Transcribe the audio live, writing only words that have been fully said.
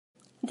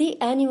The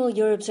annual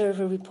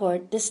EurObserv'ER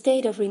report, The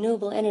State of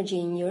Renewable Energy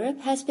in Europe,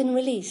 has been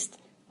released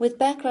with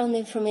background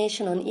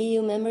information on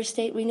EU member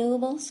state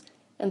renewables,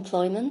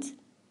 employment,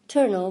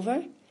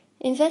 turnover,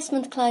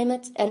 investment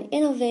climate, and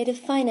innovative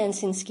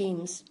financing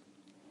schemes.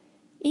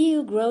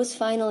 EU gross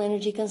final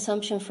energy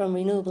consumption from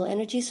renewable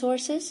energy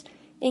sources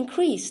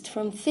increased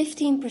from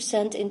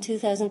 15% in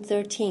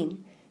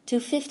 2013 to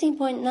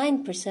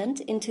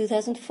 15.9% in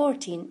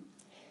 2014,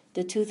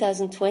 the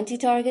 2020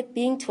 target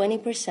being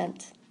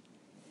 20%.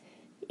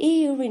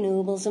 EU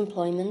renewables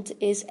employment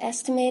is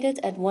estimated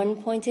at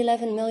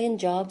 1.11 million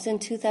jobs in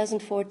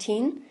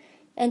 2014,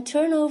 and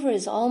turnover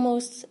is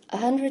almost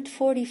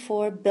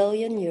 144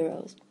 billion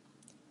euros.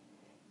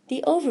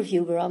 The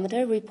Overview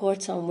Barometer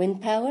reports on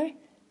wind power,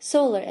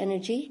 solar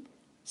energy,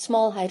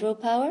 small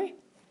hydropower,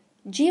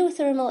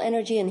 geothermal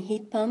energy and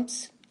heat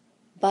pumps,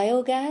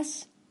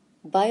 biogas,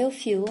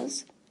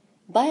 biofuels,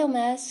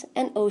 biomass,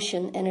 and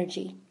ocean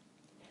energy.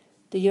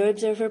 The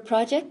EurObserv'ER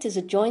project is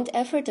a joint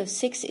effort of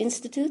 6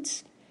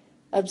 institutes: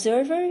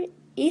 Observer,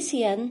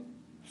 ECN,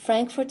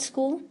 Frankfurt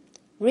School,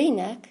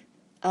 RENAC,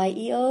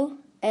 IEO,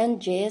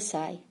 and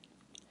JSI.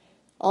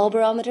 All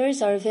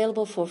barometers are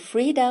available for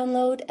free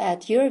download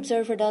at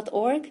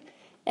EurObserv'ER.org,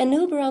 and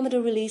new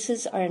barometer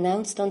releases are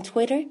announced on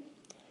Twitter.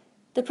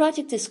 The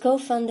project is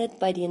co-funded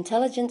by the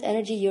Intelligent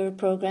Energy Europe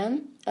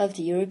program of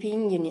the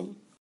European Union.